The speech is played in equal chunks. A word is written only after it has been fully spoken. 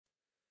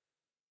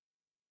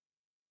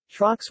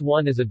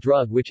TROX-1 is a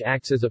drug which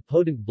acts as a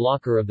potent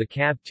blocker of the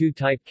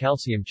Cav2-type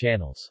calcium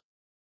channels.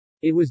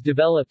 It was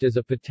developed as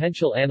a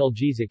potential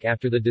analgesic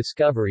after the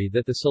discovery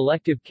that the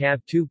selective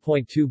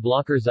Cav2.2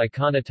 blocker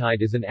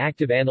ziconotide is an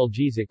active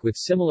analgesic with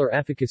similar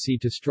efficacy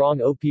to strong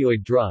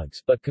opioid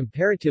drugs but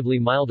comparatively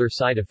milder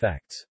side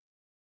effects.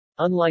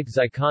 Unlike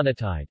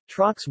ziconotide,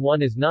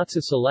 TROX-1 is not so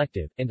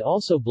selective, and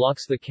also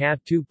blocks the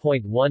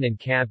Cav2.1 and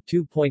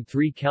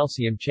Cav2.3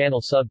 calcium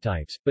channel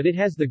subtypes, but it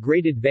has the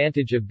great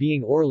advantage of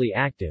being orally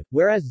active,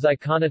 whereas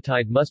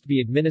ziconotide must be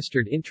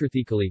administered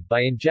intrathecally,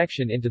 by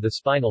injection into the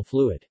spinal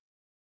fluid.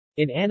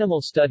 In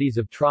animal studies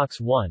of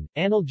TROX-1,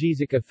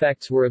 analgesic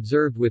effects were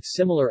observed with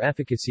similar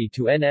efficacy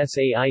to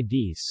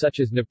NSAIDs such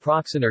as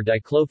naproxen or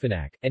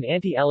diclofenac, and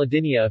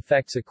anti-allodynia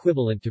effects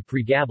equivalent to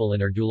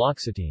pregabalin or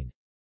duloxetine.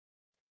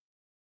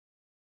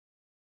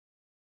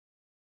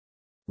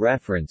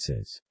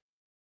 References